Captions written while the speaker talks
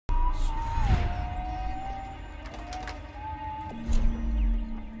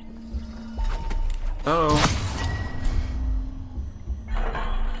Oh.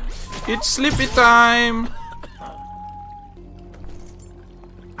 It's sleepy time!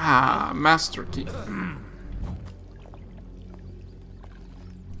 Ah, master key.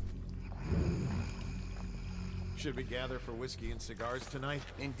 Should we gather for whiskey and cigars tonight?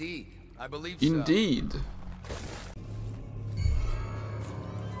 Indeed. I believe Indeed.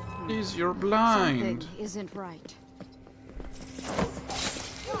 Is you're blind. Something isn't right.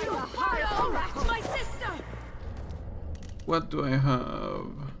 My sister! What do I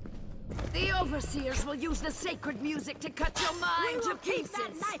have? The overseers will use the sacred music to cut your mind to pieces. Keep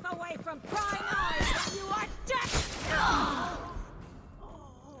that knife away from prying eyes, and you are dead!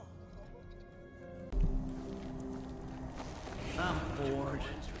 I'm bored.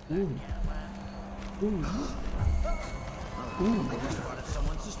 Ooh. Ooh. Ooh.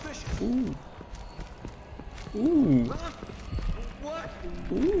 Someone suspicious. Ooh. Ooh. What?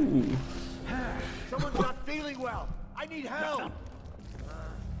 Ooh. Someone's not feeling well. I need help.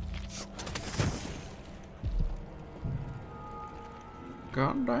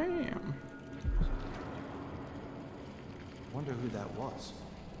 God damn. Wonder who that was.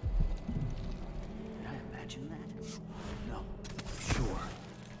 Did I imagine that? No. Sure.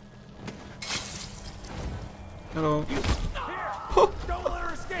 Hello. Don't let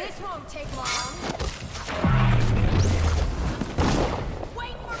her escape. This won't take long.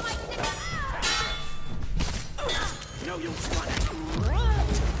 Wait for my signal! No, you'll run.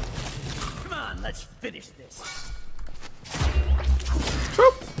 Come on, let's finish this.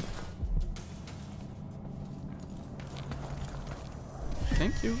 Troop.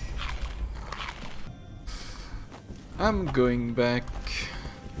 Thank you. I'm going back.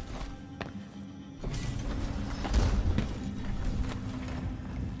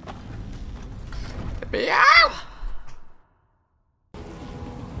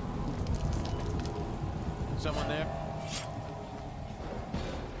 Someone there?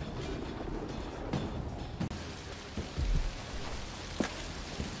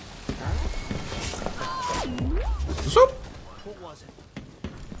 Zoop. What was it?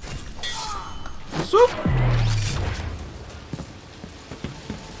 Zoop.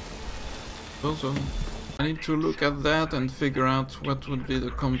 Also, I need to look at that and figure out what would be the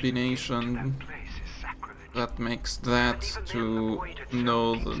combination that makes that to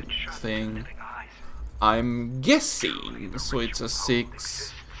know the thing. I'm guessing, so it's a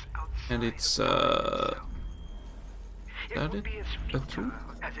 6, and it's that it? A 2?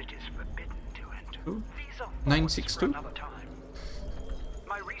 2? 962?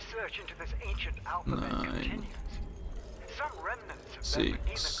 My research into this ancient alphabet 9. continues. Some remnants of their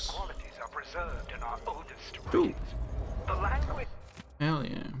mnemonic 6. qualities are preserved in our oldest 2. writings. The language Hell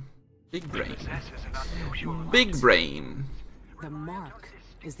yeah. Big brain. possesses an unusual Big brain. The mark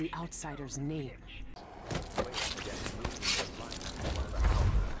is the outsider's name.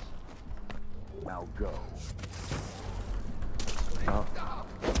 Now go.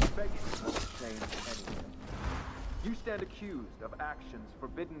 You stand accused of actions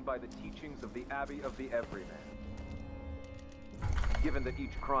forbidden by the teachings of the Abbey of the Everyman. Given that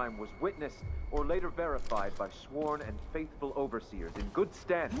each crime was witnessed or later verified by sworn and faithful overseers in good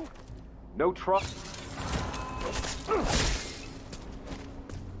standing, no trust.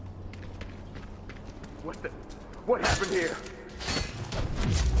 What happened here?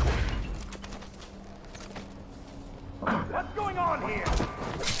 What's going on here?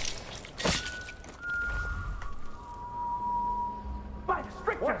 By the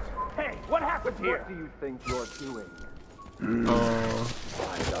strictures! Hey, what happened here? What do you think you're doing?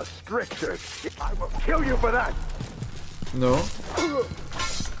 By the strictures! I will kill you for that! No.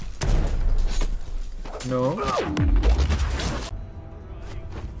 No.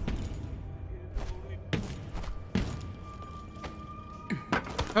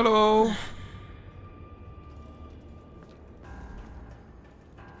 Hello.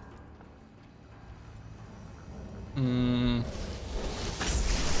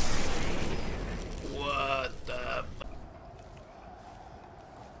 What the?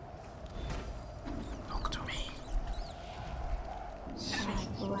 Talk to me. Shed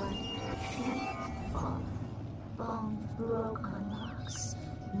blood, feet fall, bones broke on rocks.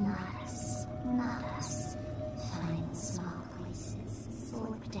 Not us, not us. Find small places,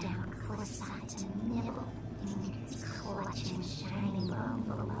 slip down cliffside to nibble. Fingers clutching shiny bone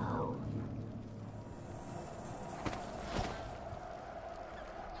below.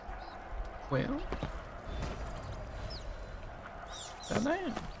 Well, there I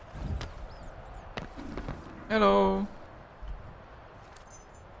am. Hello.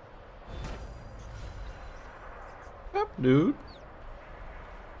 Up, dude.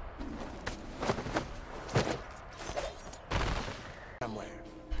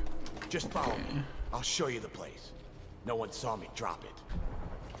 I'll show you the place. No one saw me drop it.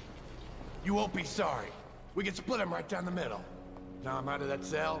 You won't be sorry. We can split him right down the middle. Now I'm out of that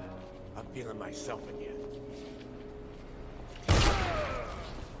cell, I'm feeling myself again.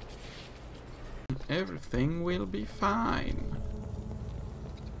 Everything will be fine.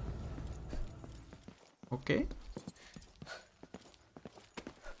 Okay.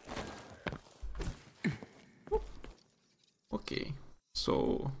 Okay.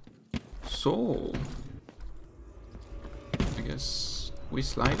 So I guess we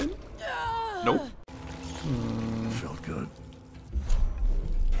slide in? Nope. Felt good.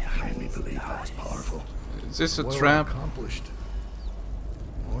 Made me believe I was powerful. Is this a Well trap? accomplished.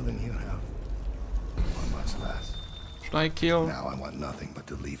 More than you have. Or much less. Should I kill? Now I want nothing but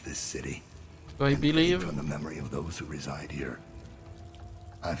to leave this city. Do I and fade believe? from the memory of those who reside here.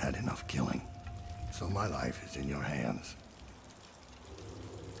 I've had enough killing, so my life is in your hands.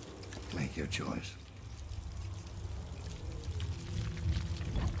 Make your choice.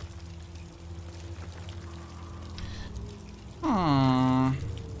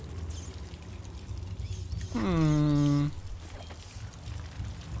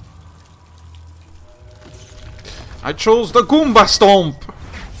 I chose the Goomba Stomp!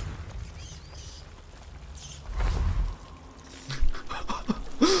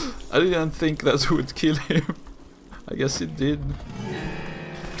 I didn't think that would kill him. I guess it did.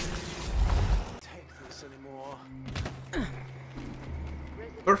 Take this anymore.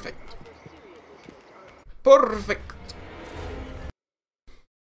 Perfect. Perfect.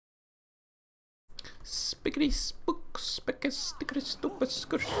 Spickety spook, spickety stickety stupid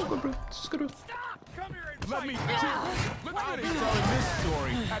screw. Let me finish telling this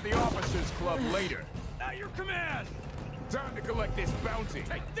story at the officers club later. At your command. Time to collect this bounty.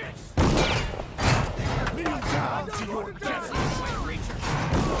 Take this. Kneel down to your death.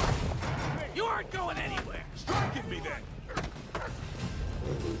 You aren't going anywhere. Strike at me then.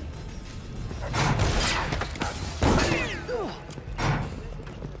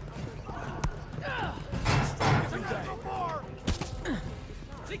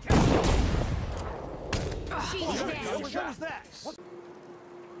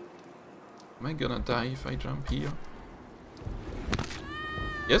 Am I gonna die if I jump here?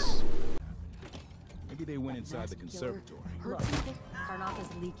 Yes? Maybe they went inside the conservatory. Look, Karnak is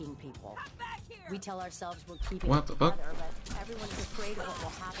leaking people. We tell ourselves we're keeping What it the together, fuck? but everyone's afraid of what will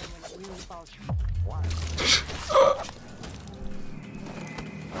happen when it really falls.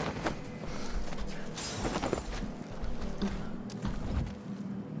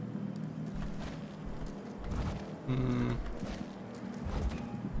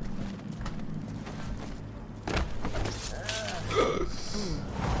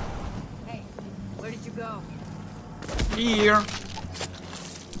 Hey, where did you go? Here.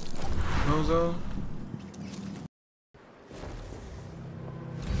 Mozo.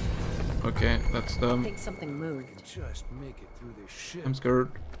 Okay, that's I dumb. think something moved. Just make it through this shit. I'm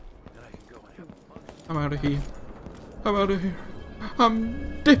scared. Then I can go and have fun. I'm out of here. I'm out of here.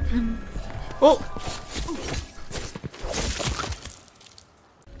 I'm dipping. Oh!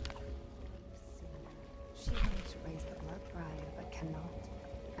 She wanted to raise the blood briar, but cannot.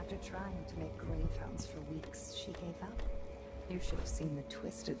 After trying to make greyhounds for weeks, she gave up. You should have seen the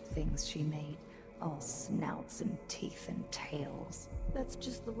twisted things she made. All snouts and teeth and tails. That's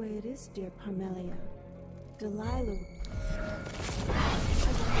just the way it is, dear Parmelia. Delilah.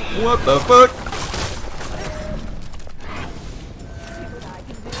 What the fuck? See what I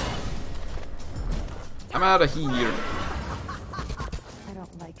can do. I'm out of here. I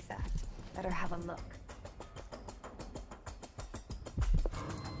don't like that. Better have a look.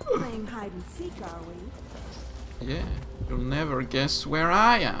 Playing hide and seek, are we? Yeah, you'll never guess where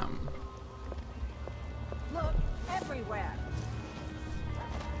I am. Look everywhere.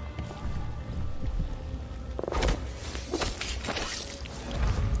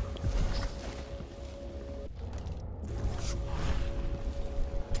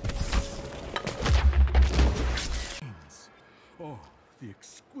 Oh, the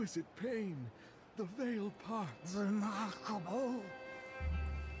exquisite pain. The veiled parts. Remarkable.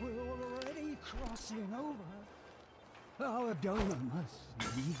 We're already crossing over. Our Dominus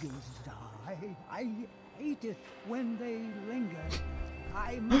eagles die. I hate it when they linger.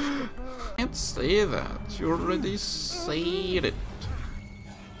 I must prefer. Can't say that. You already said it.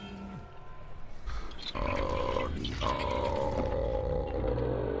 Oh no.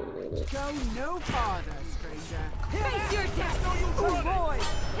 Go no farther, stranger. Face your death! Oh boy!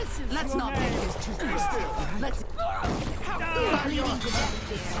 Let's not make this too easy. Let's. Bleeding to death,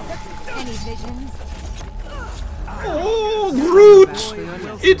 dear. Any visions? Oh, Groot!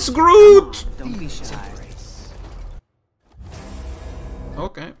 It's Groot! Don't be shy.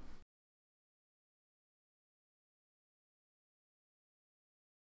 Okay.